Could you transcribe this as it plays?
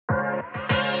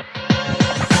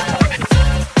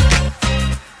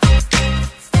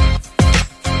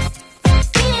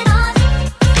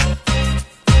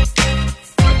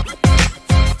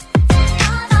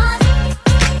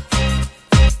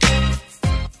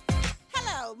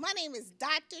My name is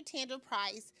Dr. Tandra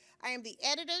Price. I am the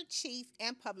editor-chief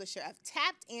and publisher of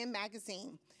Tapped In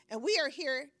magazine. And we are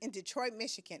here in Detroit,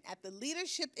 Michigan at the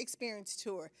Leadership Experience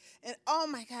Tour. And oh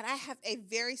my God, I have a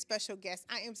very special guest.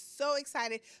 I am so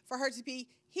excited for her to be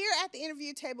here at the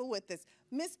interview table with us.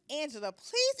 Miss Angela,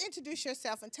 please introduce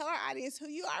yourself and tell our audience who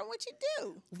you are and what you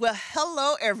do. Well,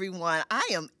 hello, everyone. I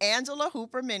am Angela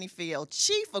Hooper Menifield,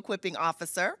 Chief Equipping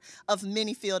Officer of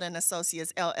Menifield and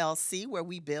Associates, LLC, where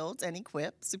we build and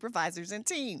equip supervisors and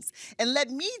teams. And let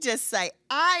me just say,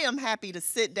 I am happy to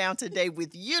sit down today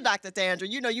with you, Dr. Tandra.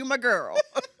 You know, you're my girl.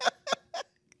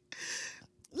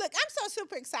 Look, I'm so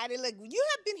super excited. Look, you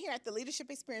have been here at the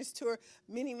Leadership Experience Tour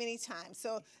many, many times.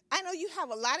 So I know you have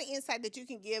a lot of insight that you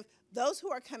can give those who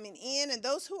are coming in and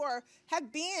those who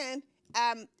have been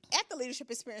at the Leadership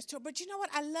Experience Tour. But you know what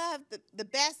I love the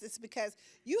best is because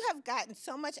you have gotten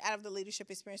so much out of the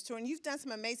Leadership Experience Tour and you've done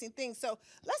some amazing things. So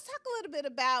let's talk a little bit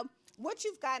about what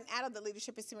you've gotten out of the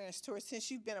Leadership Experience Tour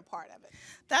since you've been a part of it.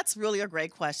 That's really a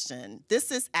great question.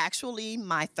 This is actually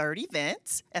my third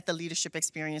event at the Leadership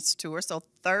Experience Tour, so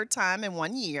third time in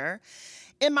 1 year.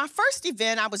 In my first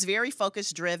event, I was very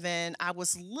focus-driven. I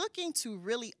was looking to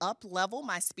really up-level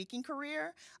my speaking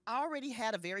career. I already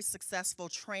had a very successful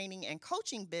training and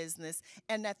coaching business,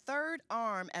 and that third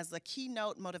arm as a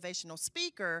keynote motivational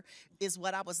speaker is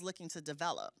what I was looking to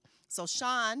develop. So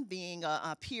Sean, being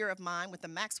a peer of mine with the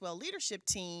Maxwell leadership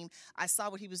team, I saw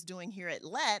what he was doing here at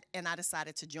LET, and I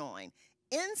decided to join.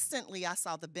 Instantly, I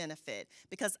saw the benefit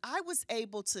because I was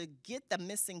able to get the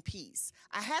missing piece.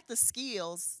 I had the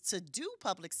skills to do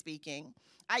public speaking.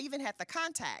 I even had the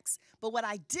contacts. But what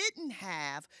I didn't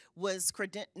have was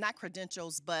not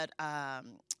credentials, but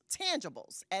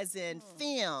tangibles, as in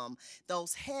film,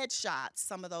 those headshots,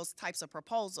 some of those types of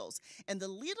proposals. And the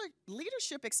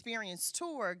Leadership Experience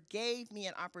Tour gave me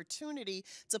an opportunity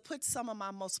to put some of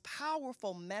my most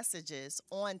powerful messages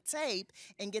on tape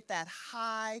and get that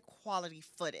high quality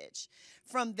footage.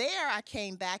 From there, I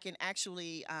came back and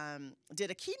actually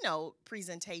did a keynote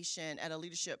presentation at a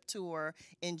leadership tour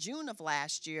in June of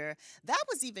last year. That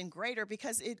was even greater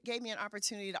because it gave me an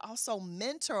opportunity to also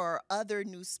mentor other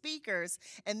new speakers.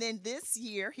 And then this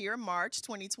year, here in March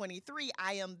 2023,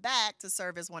 I am back to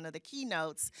serve as one of the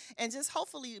keynotes and just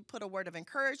hopefully put a word of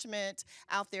encouragement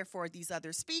out there for these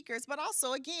other speakers, but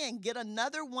also, again, get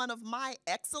another one of my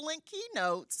excellent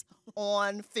keynotes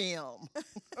on film.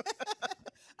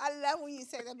 I love when you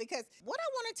say that because what I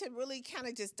wanted to really kind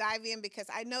of just dive in, because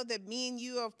I know that me and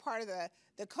you are part of the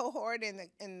cohort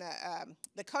and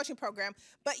the coaching program.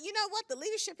 But you know what? The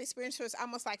Leadership Experience is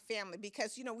almost like family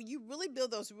because, you know, when you really build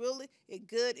those really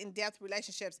good in-depth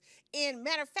relationships. And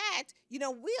matter of fact, you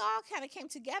know, we all kind of came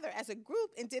together as a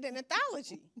group and did an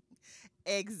anthology.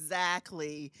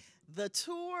 Exactly. The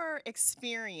tour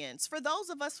experience, for those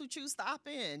of us who choose to opt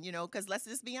in, you know, because let's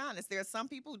just be honest, there are some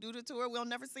people who do the tour, we'll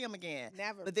never see them again.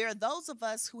 Never. But there are those of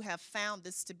us who have found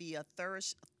this to be a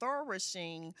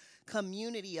flourishing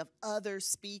community of other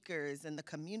speakers and the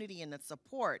community and the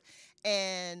support.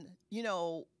 And, you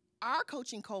know, our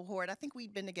coaching cohort, I think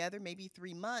we'd been together maybe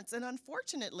 3 months, and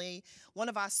unfortunately, one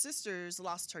of our sisters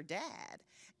lost her dad.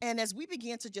 And as we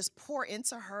began to just pour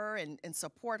into her and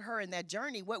support her in that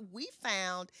journey, what we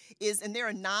found is, and there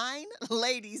are 9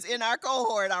 ladies in our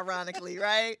cohort, ironically,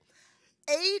 right?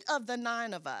 8 of the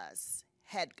 9 of us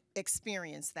had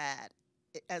experienced that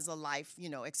as a life, you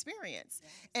know, experience.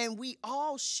 Yes. And we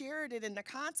all shared it in the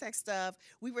context of,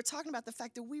 we were talking about the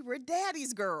fact that we were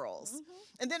daddy's girls. Mm-hmm.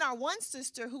 And then our one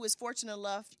sister, who is fortunate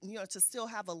enough, you know, to still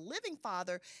have a living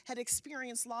father, had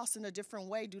experienced loss in a different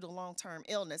way due to long-term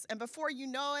illness. And before you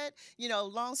know it, you know,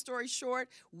 long story short,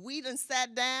 we done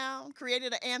sat down,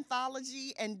 created an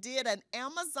anthology, and did an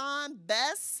Amazon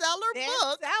bestseller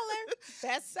book.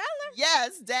 Bestseller.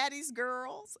 Yes, Daddy's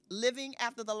Girls, Living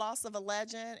After the Loss of a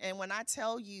Legend. And when I tell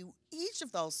you, each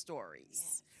of those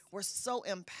stories were so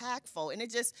impactful. And it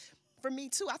just, for me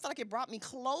too, I felt like it brought me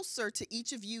closer to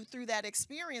each of you through that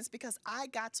experience because I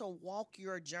got to walk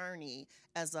your journey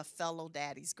as a fellow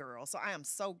daddy's girl. So I am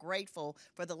so grateful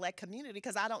for the LET community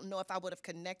because I don't know if I would have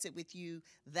connected with you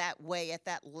that way at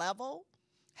that level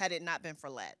had it not been for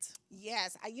LET.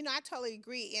 Yes, you know, I totally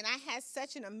agree. And I had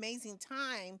such an amazing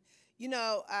time, you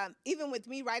know, even with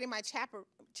me writing my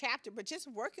chapter, but just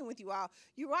working with you all.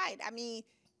 You're right. I mean,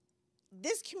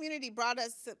 this community brought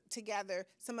us together,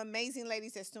 some amazing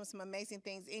ladies that's doing some amazing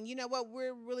things. And you know what?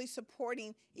 We're really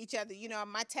supporting each other. You know,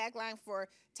 my tagline for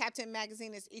Tapped In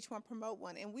magazine is each one promote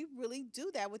one. And we really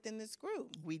do that within this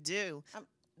group. We do.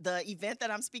 the event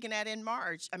that I'm speaking at in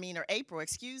or April,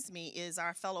 excuse me, is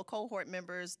our fellow cohort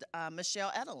members,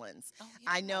 Michelle Edelins. Oh,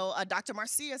 I yeah. know Dr.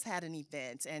 Marcia's had an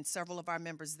event, and several of our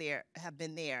members there have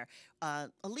been there.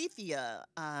 Alethea,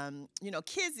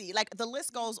 Kizzy, like the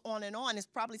list goes on and on. It's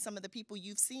probably some of the people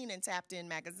you've seen in Tapped In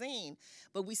magazine.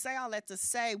 But we say all that to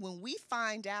say, when we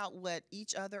find out what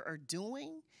each other are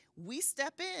doing, we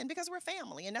step in because we're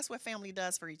family, and that's what family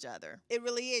does for each other. It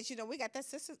really is. We got that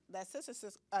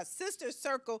sister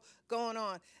circle going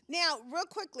on. Now, real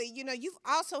quickly, you've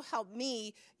also helped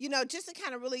me, just to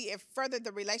kind of really further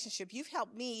the relationship. You've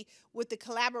helped me with the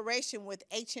collaboration with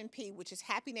HNP, which is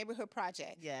Happy Neighborhood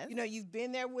Project. Yes. You've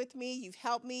been there with me. You've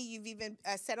helped me. You've even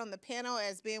sat on the panel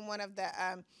as being one of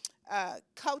the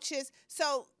coaches.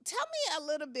 So tell me a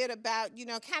little bit about,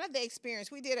 kind of the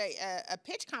experience. We did a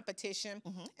pitch competition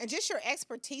and just your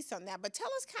expertise on that. But tell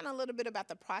us kind of a little bit about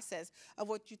the process of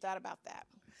what you thought about that.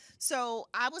 So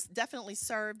I was definitely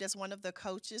served as one of the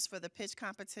coaches for the pitch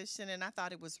competition, and I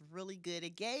thought it was really good.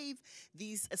 It gave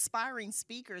these aspiring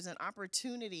speakers an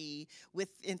opportunity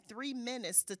within 3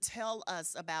 minutes to tell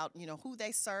us about, who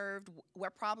they served,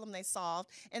 what problem they solved,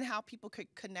 and how people could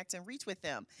connect and reach with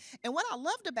them. And what I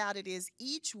loved about it is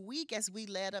each week as we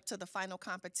led up to the final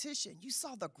competition, you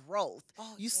saw the growth.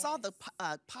 You saw the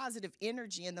positive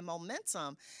energy and the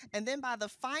momentum. And then by the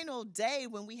final day,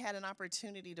 when we had an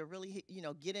opportunity to really,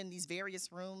 get in these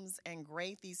various rooms and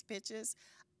grade these pitches,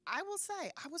 I will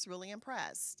say I was really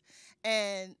impressed.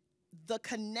 And the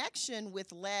connection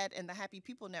with LED and the Happy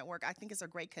People Network, I think, is a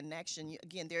great connection.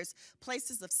 Again, there's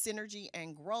places of synergy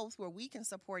and growth where we can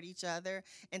support each other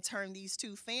and turn these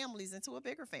two families into a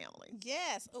bigger family.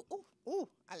 Yes. Ooh,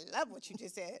 I love what you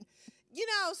just said.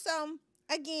 So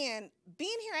again,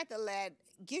 being here at the LED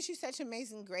gives you such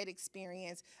amazing, great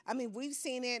experience. I mean, we've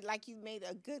seen it, like you made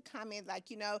a good comment, like,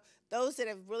 those that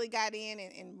have really got in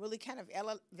and really kind of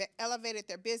elevated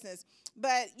their business.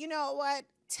 But you know what?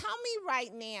 Tell me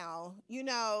right now,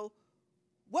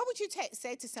 what would you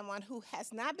say to someone who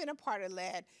has not been a part of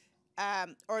LED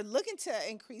or looking to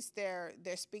increase their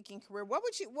speaking career? What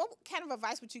kind of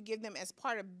advice would you give them as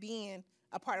part of being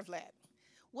a part of LED?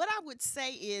 What I would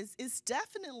say is it's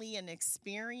definitely an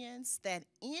experience that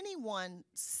anyone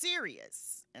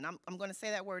serious, and I'm going to say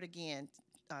that word again,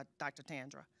 Dr.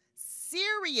 Tandra,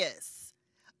 serious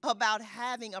about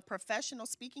having a professional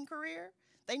speaking career,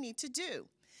 they need to do.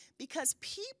 Because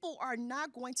people are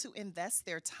not going to invest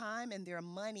their time and their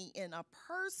money in a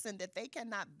person that they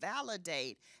cannot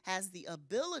validate has the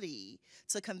ability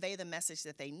to convey the message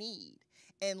that they need.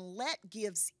 And LET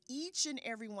gives each and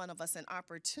every one of us an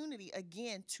opportunity,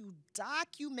 again, to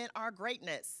document our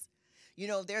greatness.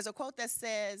 There's a quote that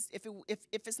says, if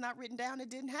it's not written down, it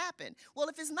didn't happen. Well,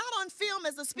 if it's not on film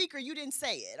as a speaker, you didn't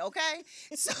say it, okay?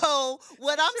 So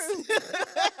what I'm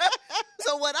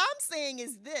saying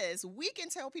is this: we can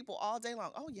tell people all day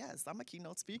long, oh yes, I'm a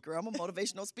keynote speaker, I'm a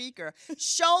motivational speaker.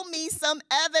 Show me some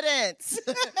evidence.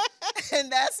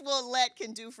 And that's what LET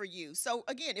can do for you. So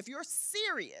again, if you're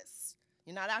serious,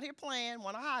 you're not out here playing,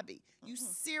 want a hobby, you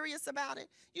serious about it,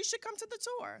 you should come to the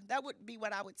tour. That would be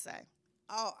what I would say.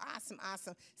 Oh, awesome.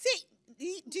 See, do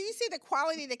you see the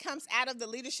quality that comes out of the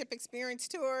Leadership Experience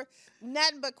Tour?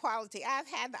 Nothing but quality. I've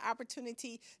had the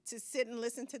opportunity to sit and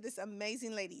listen to this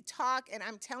amazing lady talk, and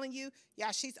I'm telling you,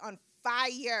 y'all, she's on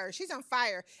fire. She's on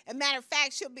fire. As a matter of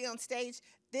fact, she'll be on stage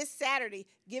this Saturday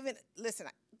listen,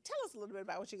 tell us a little bit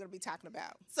about what you're going to be talking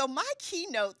about. So my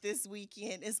keynote this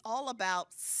weekend is all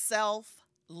about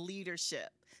self-leadership.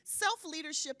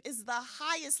 Self-leadership is the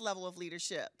highest level of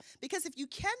leadership, because if you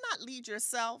cannot lead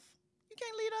yourself, you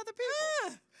can't lead other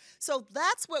people. So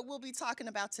that's what we'll be talking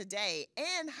about today,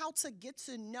 and how to get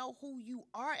to know who you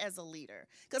are as a leader.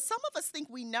 Because some of us think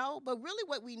we know, but really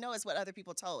what we know is what other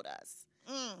people told us.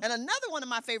 And another one of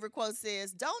my favorite quotes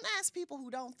is, don't ask people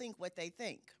who don't think what they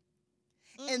think.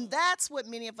 And that's what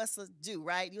many of us do,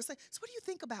 right? You'll say, so what do you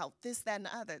think about this, that, and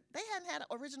the other? They hadn't had an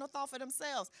original thought for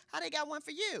themselves. How they got one for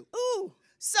you? Ooh.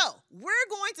 So we're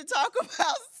going to talk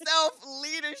about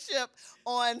self-leadership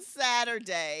on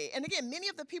Saturday. And again, many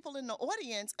of the people in the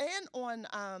audience and on,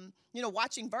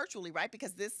 watching virtually, right?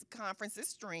 Because this conference is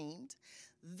streamed.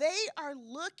 They are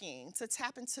looking to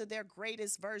tap into their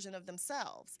greatest version of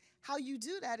themselves. How you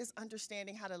do that is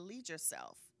understanding how to lead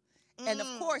yourself. And of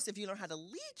course, if you learn how to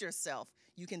lead yourself,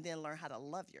 you can then learn how to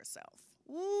love yourself.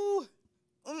 Ooh.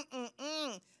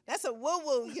 That's a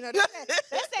woo-woo.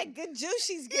 That's that good juice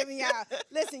she's giving y'all.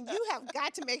 Listen, you have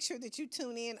got to make sure that you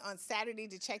tune in on Saturday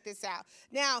to check this out.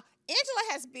 Now,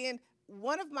 Angela has been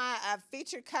one of my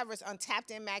featured covers on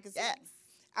Tapped In magazine. Yes.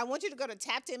 I want you to go to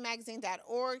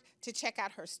tappedinmagazine.org to check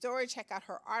out her story, check out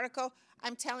her article.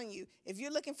 I'm telling you, if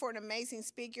you're looking for an amazing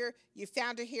speaker, you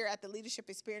found her here at the Leadership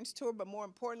Experience Tour, but more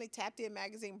importantly, Tapped In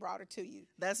Magazine brought her to you.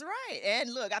 That's right.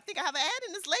 And look, I think I have an ad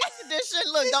in this ladies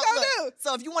edition. Look, do.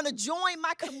 So if you want to join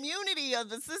my community of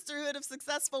the Sisterhood of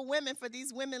Successful Women, for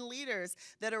these women leaders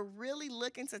that are really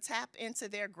looking to tap into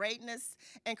their greatness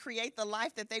and create the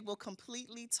life that they will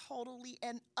completely, totally,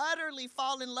 and utterly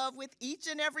fall in love with each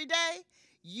and every day,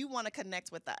 you want to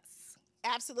connect with us.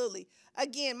 Absolutely.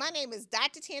 Again, my name is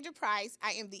Dr. Tandra Price.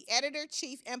 I am the editor,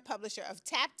 chief, and publisher of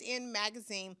Tapped In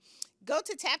Magazine. Go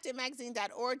to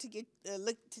tappedinmagazine.org to get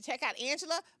to check out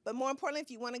Angela. But more importantly,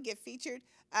 if you want to get featured,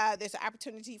 there's an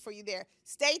opportunity for you there.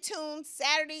 Stay tuned.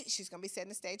 Saturday, she's going to be setting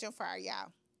the stage on fire,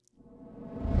 y'all.